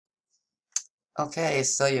Okay,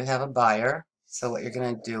 so you have a buyer. So what you're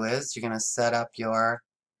going to do is you're going to set up your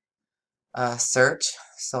search.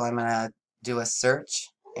 So I'm going to do a search,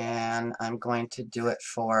 and I'm going to do it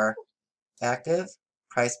for active,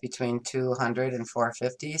 price between 200 and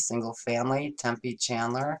 450, single family, Tempe,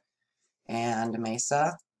 Chandler, and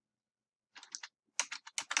Mesa.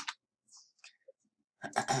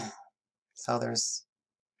 So there's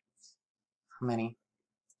how many?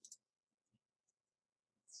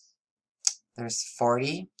 There's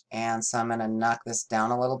 40, and so I'm going to knock this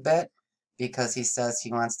down a little bit because he says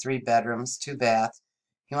he wants 3 bedrooms, 2 baths.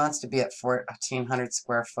 He wants to be at 1,400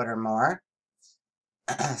 square foot or more.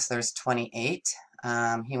 So there's 28.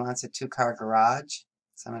 He wants a 2-car garage.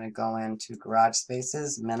 So I'm going to go into garage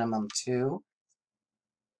spaces, minimum 2.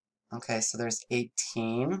 Okay, so there's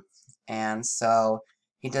 18. And so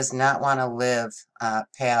he does not want to live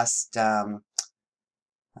past,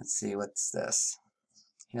 let's see, what's this?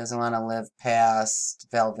 He doesn't want to live past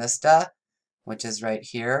Val Vista, which is right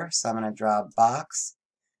here. So I'm going to draw a box.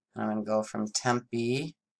 And I'm going to go from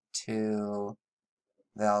Tempe to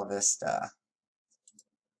Val Vista.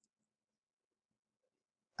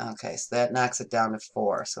 Okay, so that knocks it down to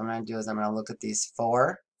 4. So what I'm going to do is I'm going to look at these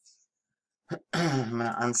 4. I'm going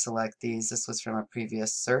to unselect these. This was from a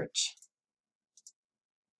previous search.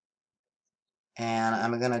 And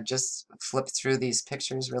I'm going to just flip through these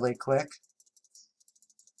pictures really quick.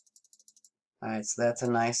 Alright, so that's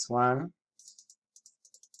a nice one.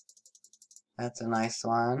 That's a nice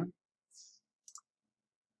one.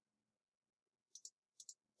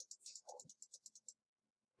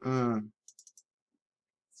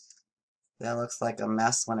 That looks like a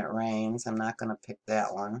mess when it rains. I'm not going to pick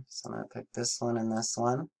that one. So I'm going to pick this one and this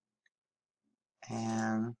one.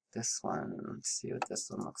 And this one. Let's see what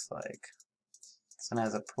this one looks like. This one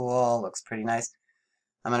has a pool. Looks pretty nice.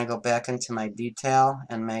 I'm going to go back into my detail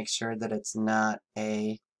and make sure that it's not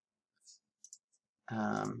a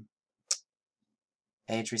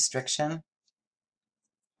age restriction,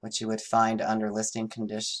 which you would find under listing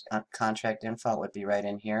condition contract info. It would be right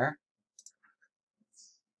in here.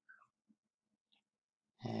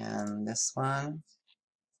 And this one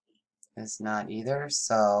is not either.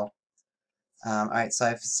 So, alright, so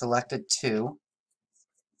I've selected 2.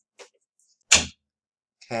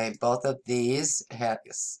 Okay, both of these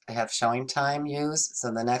have showing time used.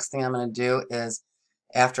 So the next thing I'm going to do is,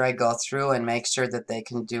 after I go through and make sure that they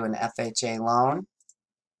can do an FHA loan,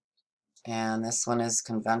 and this one is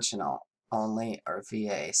conventional only, or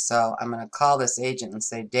VA. So I'm going to call this agent and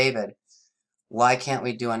say, David, why can't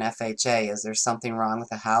we do an FHA? Is there something wrong with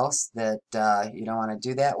the house that you don't want to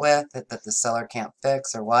do that with, that the seller can't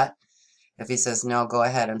fix, or what? If he says no, go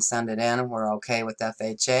ahead and send it in. We're okay with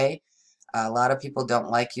FHA. A lot of people don't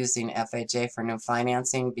like using FHA for new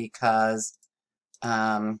financing because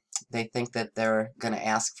they think that they're going to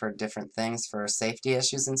ask for different things for safety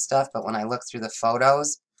issues and stuff. But when I look through the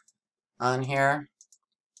photos on here,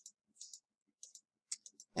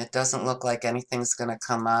 it doesn't look like anything's going to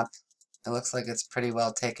come up. It looks like it's pretty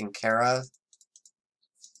well taken care of.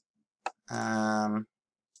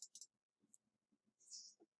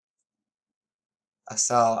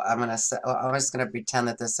 So I'm just going to pretend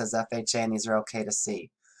that this says FHA and these are okay to see.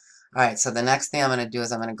 Alright, so the next thing I'm going to do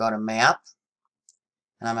is I'm going to go to Map,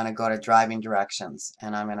 and I'm going to go to Driving Directions,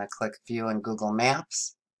 and I'm going to click View in Google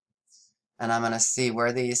Maps, and I'm going to see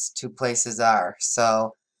where these 2 places are.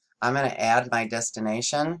 So I'm going to add my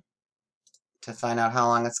destination to find out how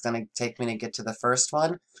long it's going to take me to get to the first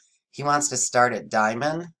one. He wants to start at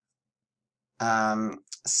Diamond,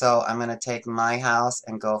 so I'm going to take my house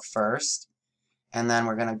and go first, and then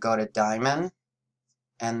we're going to go to Diamond,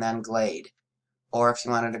 and then Glade. Or if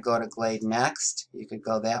you wanted to go to Glade next, you could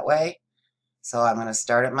go that way. So I'm going to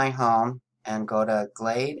start at my home and go to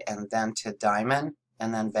Glade and then to Diamond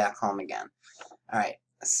and then back home again. Alright,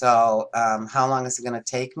 so how long is it going to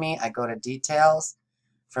take me? I go to Details.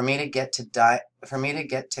 For me to get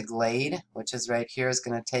to Glade, which is right here, is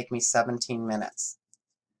going to take me 17 minutes.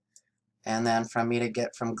 And then for me to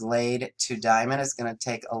get from Glade to Diamond is going to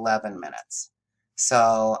take 11 minutes.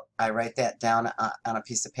 So I write that down on a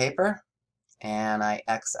piece of paper, and I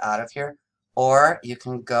X out of here. Or you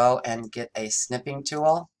can go and get a snipping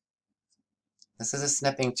tool. This is a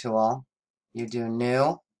snipping tool. You do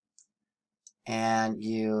New, and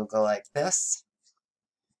you go like this,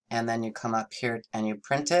 and then you come up here and you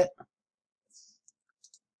print it.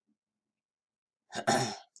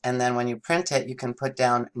 And then when you print it, you can put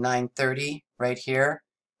down 9:30 right here,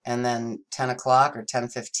 and then 10 o'clock or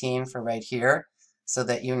 10:15 for right here, so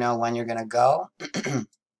that you know when you're going to go.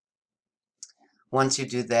 Once you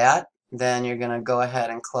do that, then you're going to go ahead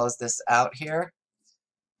and close this out here,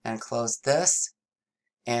 and close this,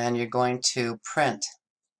 and you're going to print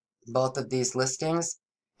both of these listings,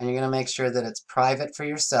 and you're going to make sure that it's private for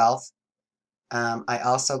yourself. I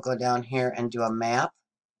also go down here and do a map,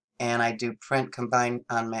 and I do print combine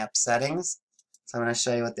on map settings. So I'm going to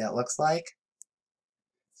show you what that looks like.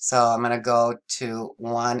 So I'm going to go to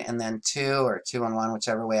 1 and then 2, or 2 and 1,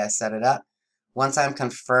 whichever way I set it up. Once I'm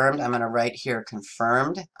confirmed, I'm going to write here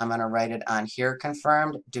confirmed. I'm going to write it on here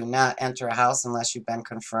confirmed. Do not enter a house unless you've been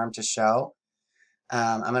confirmed to show.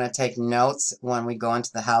 I'm going to take notes when we go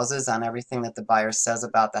into the houses on everything that the buyer says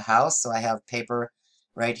about the house. So I have paper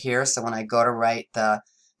right here. So when I go to write the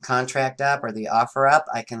contract up or the offer up,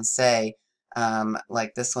 I can say,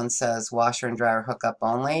 like this one says, washer and dryer hookup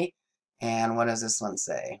only. And what does this one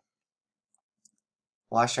say?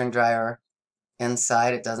 Washer and dryer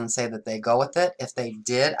inside. It doesn't say that they go with it. If they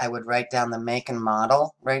did, I would write down the make and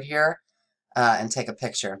model right here and take a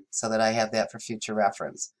picture so that I have that for future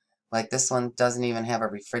reference. Like this one doesn't even have a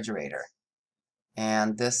refrigerator.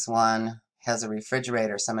 And this one has a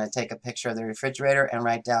refrigerator. So I'm going to take a picture of the refrigerator and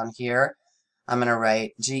write down here. I'm going to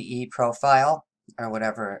write GE profile or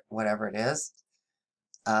whatever it is.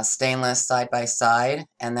 Stainless side by side.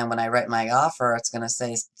 And then when I write my offer, it's going to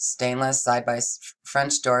say stainless side by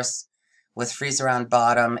French doors with freezer on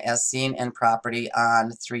bottom as seen in property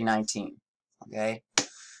on 319. Okay. All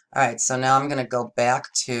right. So now I'm going to go back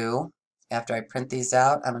to, after I print these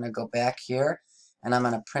out, I'm going to go back here and I'm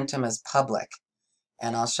going to print them as public.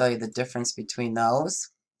 And I'll show you the difference between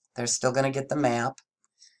those. They're still going to get the map.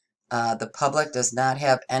 The public does not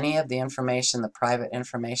have any of the information, the private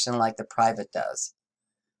information, like the private does.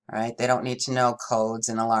 All right, they don't need to know codes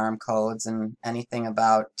and alarm codes and anything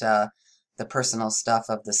about the personal stuff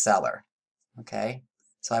of the seller. Okay,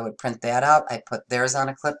 so I would print that out. I put theirs on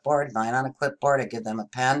a clipboard, mine on a clipboard. I give them a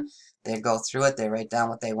pen. They go through it. They write down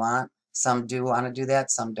what they want. Some do want to do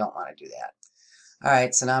that. Some don't want to do that. All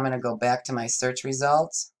right, so now I'm going to go back to my search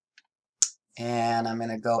results. And I'm going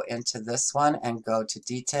to go into this one and go to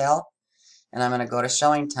detail. And I'm going to go to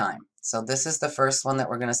showing time. So this is the first one that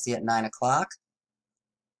we're going to see at 9 o'clock.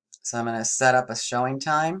 So I'm going to set up a showing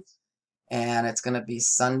time. And it's going to be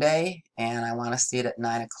Sunday. And I want to see it at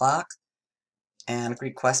 9 o'clock. And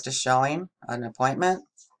request a showing, an appointment.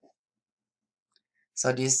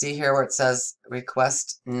 So do you see here where it says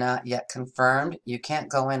request not yet confirmed? You can't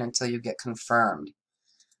go in until you get confirmed.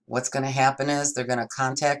 What's going to happen is they're going to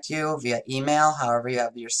contact you via email, however you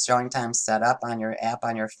have your showing time set up on your app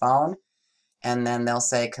on your phone, and then they'll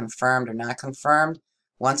say confirmed or not confirmed.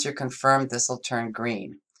 Once you're confirmed, this will turn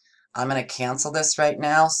green. I'm going to cancel this right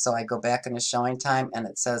now, so I go back into showing time and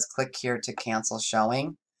it says click here to cancel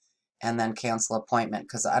showing and then cancel appointment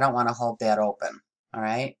because I don't want to hold that open. All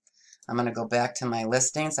right, I'm going to go back to my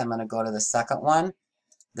listings. I'm going to go to the second one.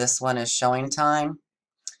 This one is showing time.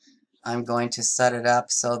 I'm going to set it up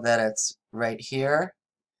so that it's right here.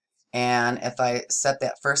 And if I set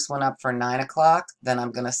that first one up for 9 o'clock, then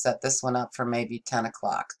I'm going to set this one up for maybe 10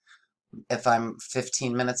 o'clock. If I'm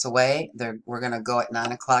 15 minutes away, we're going to go at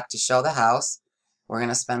 9 o'clock to show the house. We're going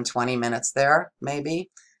to spend 20 minutes there, maybe.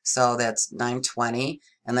 So that's 9:20.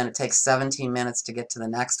 And then it takes 17 minutes to get to the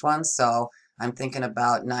next one. So I'm thinking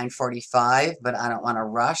about 9:45, but I don't want to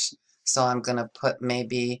rush. So I'm going to put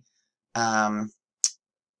maybe 10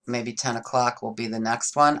 o'clock will be the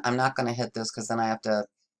next one. I'm not going to hit this because then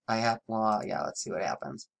well, yeah, let's see what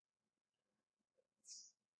happens.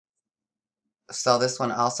 So this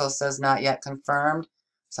one also says not yet confirmed.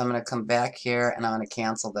 So I'm going to come back here and I'm going to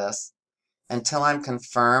cancel this. Until I'm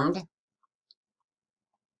confirmed,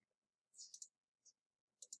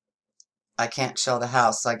 I can't show the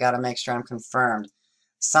house. So I got to make sure I'm confirmed.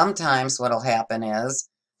 Sometimes what will happen is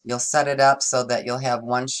you'll set it up so that you'll have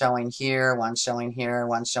one showing here, one showing here,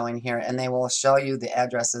 one showing here, and they will show you the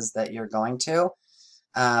addresses that you're going to.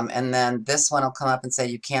 And then this one will come up and say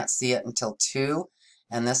you can't see it until 2.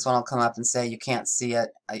 And this one will come up and say you can't see it,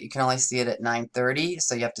 you can only see it at 9:30,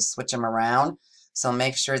 so you have to switch them around. So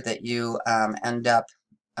make sure that you end up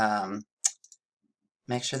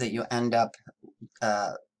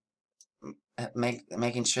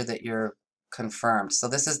making sure that you're confirmed. So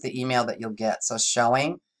this is the email that you'll get. So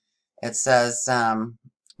showing, it says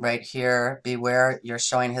right here, beware, your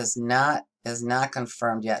showing is not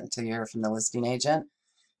confirmed yet until you hear from the listing agent.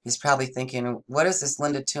 He's probably thinking, what is this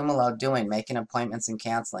Linda Tumalo doing, making appointments and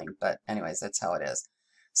canceling? But anyways, that's how it is.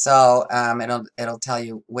 So it'll tell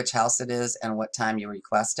you which house it is and what time you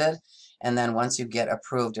requested. And then once you get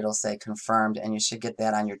approved, it'll say confirmed, and you should get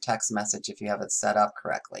that on your text message if you have it set up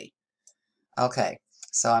correctly. Okay,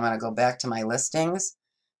 so I'm going to go back to my listings,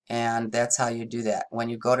 and that's how you do that. When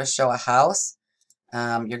you go to show a house,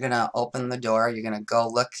 you're going to open the door. You're going to go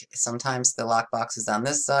look. Sometimes the lockbox is on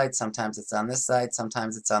this side. Sometimes it's on this side.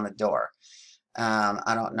 Sometimes it's on the door.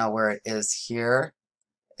 I don't know where it is here.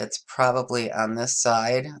 It's probably on this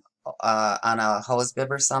side on a hose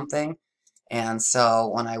bib or something. And so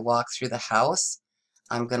when I walk through the house,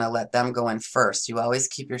 I'm going to let them go in first. You always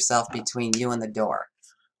keep yourself between you and the door,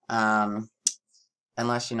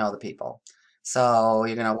 unless you know the people. So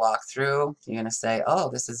you're going to walk through. You're going to say,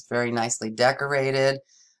 oh, this is very nicely decorated.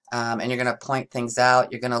 And you're going to point things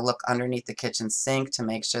out. You're going to look underneath the kitchen sink to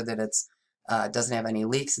make sure that it's doesn't have any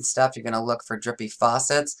leaks and stuff. You're going to look for drippy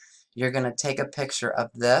faucets. You're going to take a picture of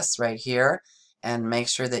this right here and make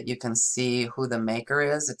sure that you can see who the maker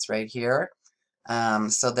is. It's right here.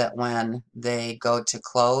 So that when they go to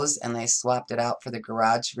close and they swapped it out for the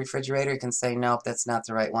garage refrigerator, you can say, nope, that's not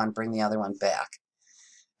the right one. Bring the other one back.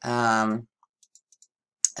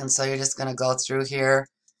 And so you're just going to go through here.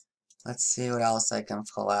 Let's see what else I can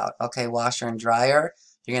pull out. Okay, washer and dryer.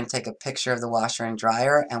 You're going to take a picture of the washer and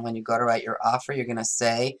dryer, and when you go to write your offer, you're going to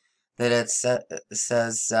say that it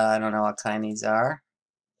says, I don't know what kind these are,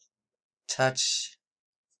 Touch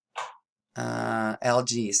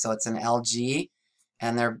LG. So it's an LG,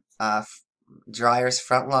 and they're dryers,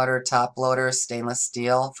 front loader, top loader, stainless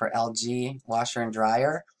steel for LG washer and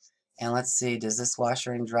dryer. And let's see, does this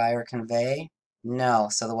washer and dryer convey? No,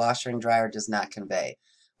 so the washer and dryer does not convey.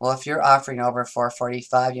 Well, if you're offering over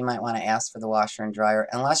 $445, you might want to ask for the washer and dryer,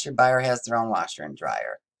 unless your buyer has their own washer and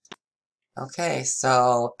dryer. Okay,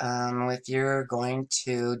 so if you're going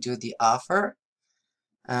to do the offer,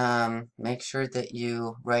 make sure that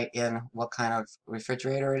you write in what kind of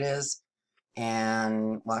refrigerator it is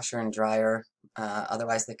and washer and dryer.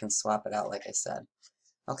 Otherwise, they can swap it out, like I said.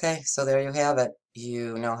 Okay, so there you have it.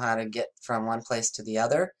 You know how to get from one place to the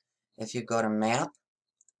other. If you go to Map,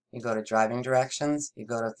 you go to Driving Directions, you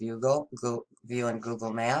go to View in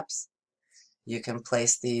Google Maps. You can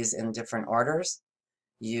place these in different orders.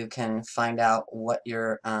 You can find out what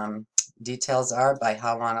your details are by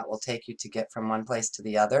how long it will take you to get from one place to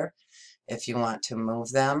the other. If you want to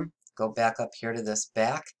move them, go back up here to this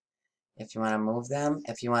back. If you want to move them,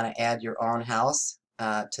 if you want to add your own house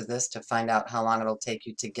to this to find out how long it'll take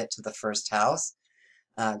you to get to the first house,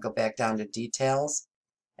 go back down to Details,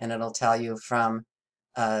 and it'll tell you from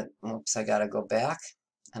oops, I gotta go back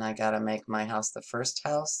and I gotta make my house the first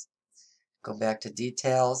house. Go back to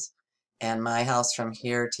Details, and my house from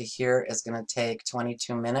here to here is going to take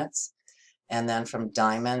 22 minutes, and then from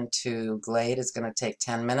Diamond to Glade is going to take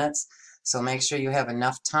 10 minutes. So make sure you have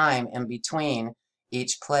enough time in between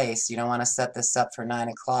each place. You don't want to set this up for 9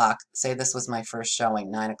 o'clock. Say this was my first showing,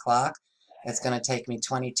 9 o'clock. It's going to take me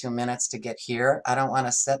 22 minutes to get here. I don't want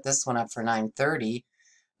to set this one up for 9:30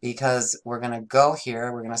 because we're going to go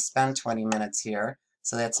here. We're going to spend 20 minutes here.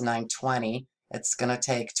 So that's 9:20. It's going to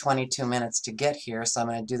take 22 minutes to get here, so I'm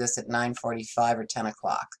going to do this at 9:45 or 10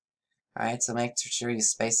 o'clock. All right, so make sure you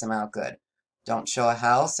space them out good. Don't show a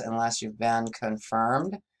house unless you've been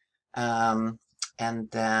confirmed. And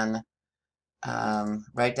then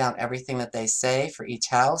write down everything that they say for each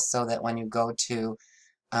house so that when you go to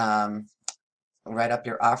write up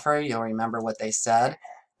your offer, you'll remember what they said.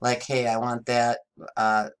 Like, hey, I want that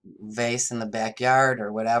vase in the backyard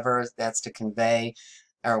or whatever. That's to convey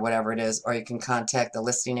or whatever it is. Or you can contact the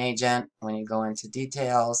listing agent when you go into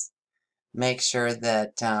Details. Make sure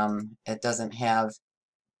that it doesn't have,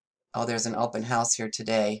 oh, there's an open house here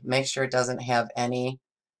today. Make sure it doesn't have any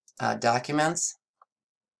documents.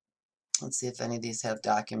 Let's see if any of these have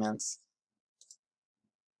documents.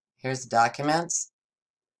 Here's the documents.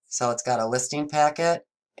 So it's got a listing packet.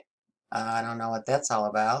 I don't know what that's all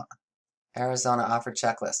about. Arizona offer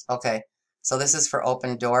checklist. Okay, so this is for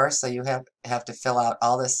Opendoor, so you have to fill out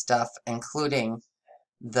all this stuff, including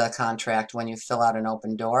the contract when you fill out an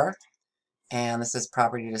Opendoor. And this is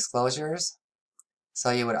property disclosures.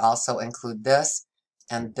 So you would also include this.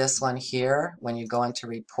 And this one here, when you go into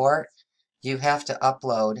report, you have to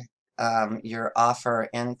upload your offer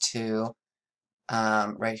into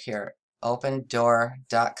right here,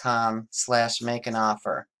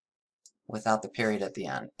 opendoor.com/make-an-offer without the period at the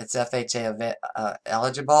end. It's FHA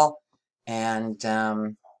eligible, and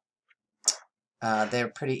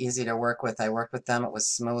they're pretty easy to work with. I worked with them. It was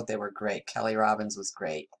smooth. They were great. Kelly Robbins was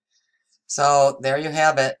great. So there you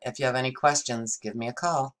have it. If you have any questions, give me a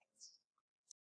call.